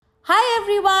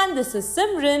everyone, this is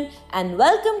Simran and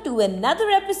welcome to another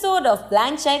episode of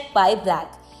Blank Check by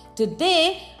Black.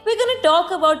 Today, we're going to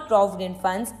talk about provident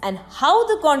funds and how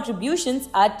the contributions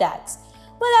are taxed.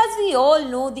 Well, as we all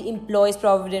know, the Employees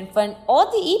Provident Fund or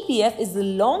the EPF is a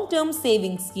long-term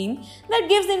savings scheme that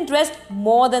gives interest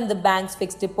more than the bank's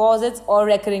fixed deposits or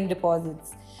recurring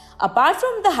deposits. Apart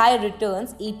from the high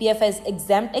returns, EPF has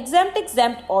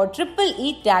exempt or triple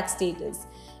E tax status.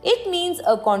 It means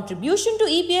a contribution to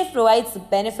EPF provides the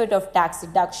benefit of tax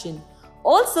deduction.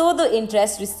 Also, the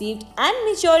interest received and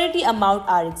maturity amount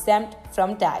are exempt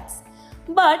from tax.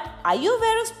 But are you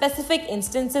aware of specific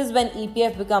instances when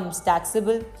EPF becomes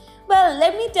taxable? Well,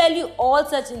 let me tell you all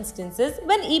such instances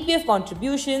when EPF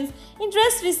contributions,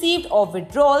 interest received or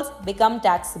withdrawals become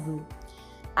taxable.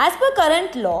 As per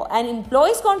current law, an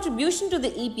employee's contribution to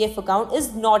the EPF account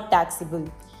is not taxable.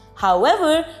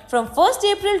 However, from 1st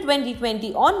April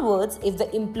 2020 onwards, if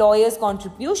the employer's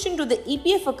contribution to the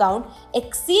EPF account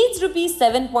exceeds Rs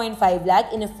 7.5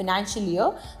 lakh in a financial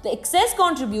year, the excess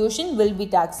contribution will be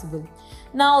taxable.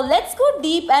 Now, let's go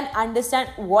deep and understand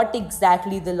what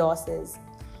exactly the law says.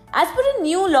 As per a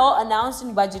new law announced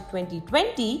in Budget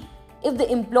 2020, if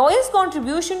the employer's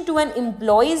contribution to an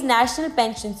employee's national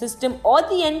pension system or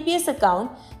the NPS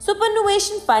account,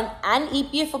 superannuation fund and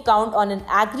EPF account on an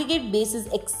aggregate basis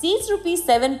exceeds Rs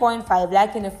 7.5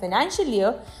 lakh in a financial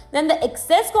year, then the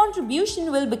excess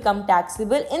contribution will become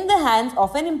taxable in the hands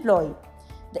of an employee.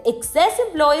 The excess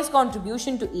employee's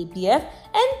contribution to EPF,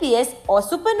 NPS or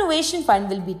superannuation fund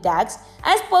will be taxed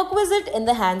as perquisite in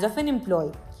the hands of an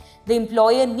employee. The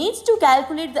employer needs to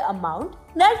calculate the amount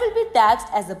that will be taxed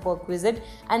as a perquisite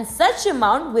and such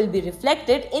amount will be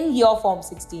reflected in your Form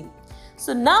 16.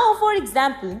 So now, for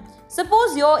example,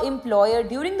 suppose your employer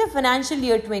during the financial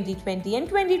year 2020 and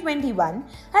 2021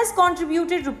 has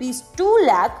contributed Rs 2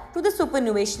 lakh to the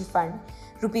superannuation fund,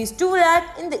 Rs 2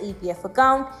 lakh in the EPF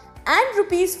account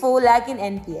and Rs 4 lakh in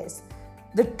NPS.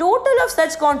 The total of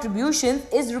such contributions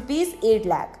is Rs 8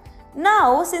 lakh.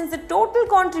 Now, since the total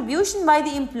contribution by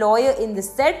the employer in the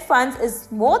said funds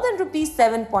is more than Rs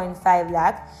 7.5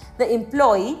 lakh, the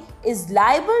employee is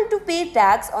liable to pay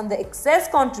tax on the excess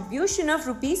contribution of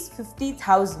Rs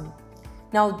 50,000.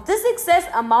 Now, this excess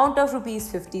amount of Rs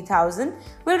 50,000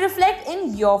 will reflect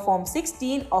in your Form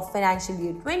 16 of financial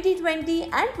year 2020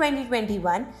 and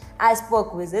 2021 as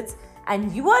perquisites, and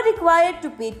you are required to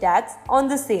pay tax on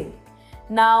the same.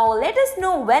 Now, let us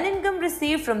know when income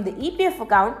received from the EPF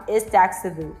account is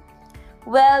taxable.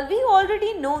 Well, we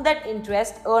already know that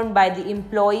interest earned by the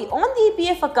employee on the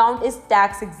EPF account is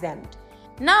tax exempt.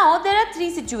 Now, there are three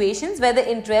situations where the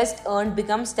interest earned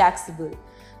becomes taxable.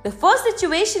 The first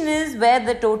situation is where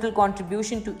the total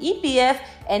contribution to EPF,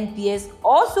 NPS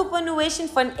or superannuation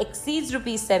fund exceeds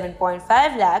Rs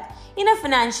 7.5 lakh in a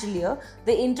financial year.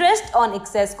 The interest on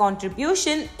excess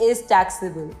contribution is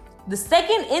taxable. The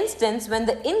second instance when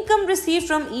the income received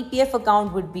from EPF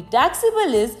account would be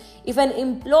taxable is if an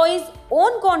employee's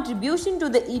own contribution to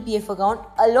the EPF account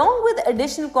along with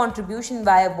additional contribution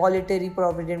via voluntary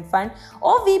provident fund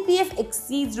or VPF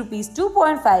exceeds Rs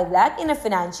 2.5 lakh in a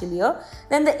financial year,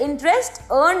 then the interest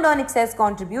earned on excess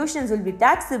contributions will be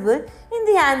taxable in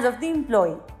the hands of the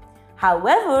employee.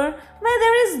 However, where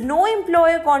there is no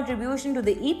employer contribution to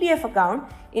the EPF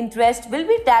account, interest will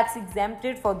be tax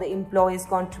exempted for the employee's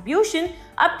contribution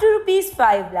up to Rs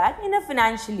 5 lakh in a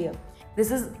financial year. This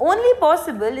is only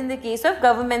possible in the case of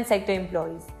government sector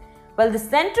employees. Well, the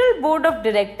Central Board of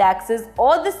Direct Taxes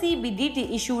or the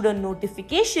CBDT issued a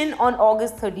notification on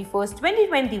August 31,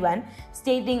 2021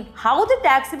 stating how the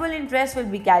taxable interest will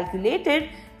be calculated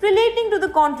relating to the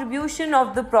contribution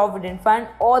of the Provident Fund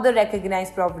or the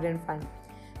recognized Provident Fund.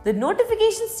 The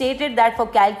notification stated that for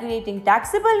calculating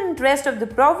taxable interest of the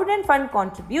Provident Fund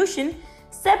contribution,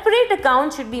 separate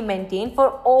accounts should be maintained for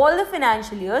all the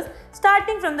financial years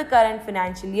starting from the current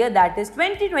financial year, that is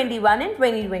 2021 and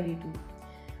 2022.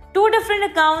 Two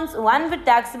different accounts, one with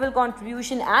taxable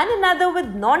contribution and another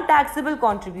with non-taxable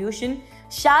contribution,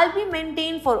 shall be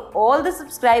maintained for all the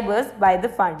subscribers by the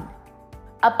fund.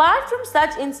 Apart from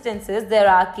such instances, there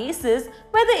are cases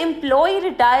where the employee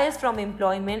retires from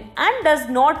employment and does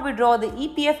not withdraw the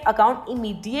EPF account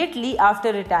immediately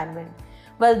after retirement.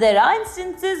 Well, there are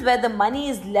instances where the money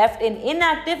is left in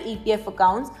inactive EPF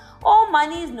accounts or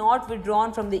money is not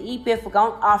withdrawn from the EPF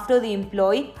account after the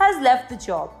employee has left the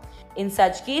job. In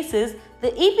such cases, the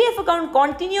EPF account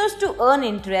continues to earn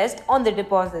interest on the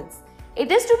deposits. It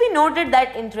is to be noted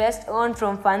that interest earned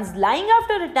from funds lying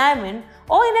after retirement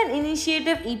or in an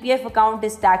initiative EPF account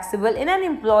is taxable in an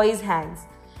employee's hands.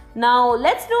 Now,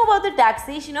 let's know about the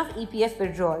taxation of EPF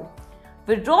withdrawal.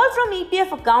 Withdrawal from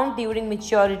EPF account during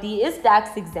maturity is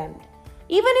tax exempt.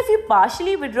 Even if you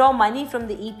partially withdraw money from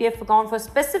the EPF account for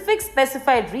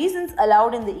specified reasons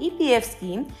allowed in the EPF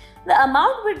scheme, the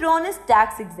amount withdrawn is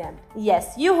tax exempt.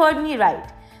 Yes, you heard me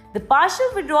right. The partial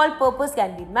withdrawal purpose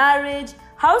can be marriage,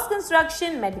 house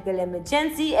construction, medical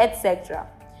emergency, etc.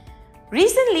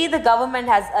 Recently, the government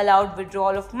has allowed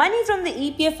withdrawal of money from the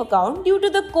EPF account due to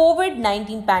the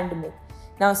COVID-19 pandemic.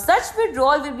 Now, such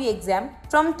withdrawal will be exempt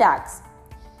from tax.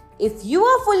 If you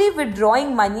are fully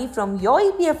withdrawing money from your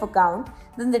EPF account,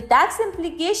 then the tax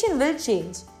implication will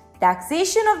change.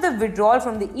 Taxation of the withdrawal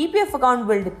from the EPF account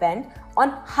will depend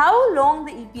on how long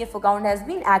the EPF account has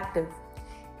been active.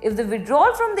 If the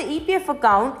withdrawal from the EPF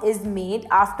account is made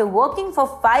after working for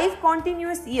 5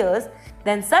 continuous years,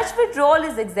 then such withdrawal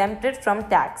is exempted from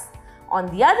tax. On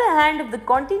the other hand, if the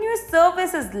continuous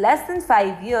service is less than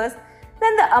 5 years,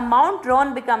 then the amount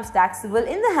drawn becomes taxable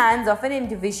in the hands of an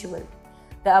individual.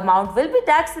 The amount will be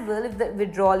taxable if the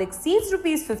withdrawal exceeds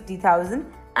Rs 50,000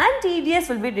 and TDS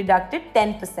will be deducted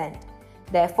 10%.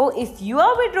 Therefore, if you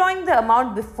are withdrawing the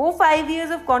amount before 5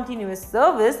 years of continuous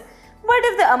service, but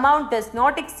if the amount does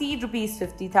not exceed Rs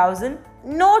 50,000,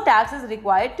 no tax is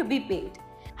required to be paid.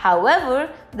 However,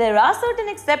 there are certain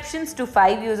exceptions to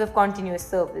 5 years of continuous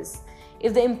service.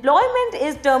 If the employment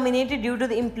is terminated due to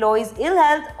the employee's ill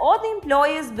health or the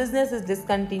employer's business is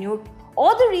discontinued,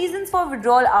 or the reasons for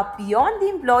withdrawal are beyond the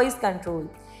employee's control.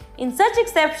 In such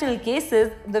exceptional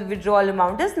cases, the withdrawal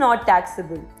amount is not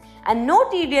taxable and no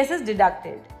TDS is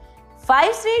deducted.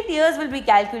 5 straight years will be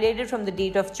calculated from the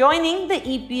date of joining the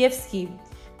EPF scheme.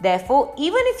 Therefore,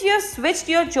 even if you have switched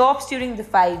your jobs during the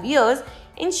 5 years,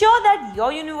 ensure that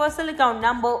your universal account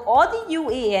number or the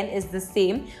UAN is the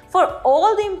same for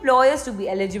all the employers to be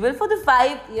eligible for the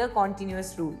 5-year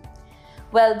continuous rule.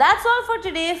 Well, that's all for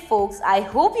today, folks. I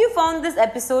hope you found this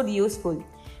episode useful.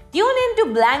 Tune in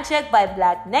to Blank Check by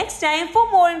Black next time for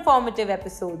more informative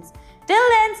episodes. Till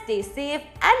then, stay safe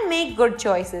and make good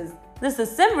choices. This is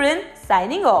Simran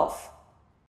signing off.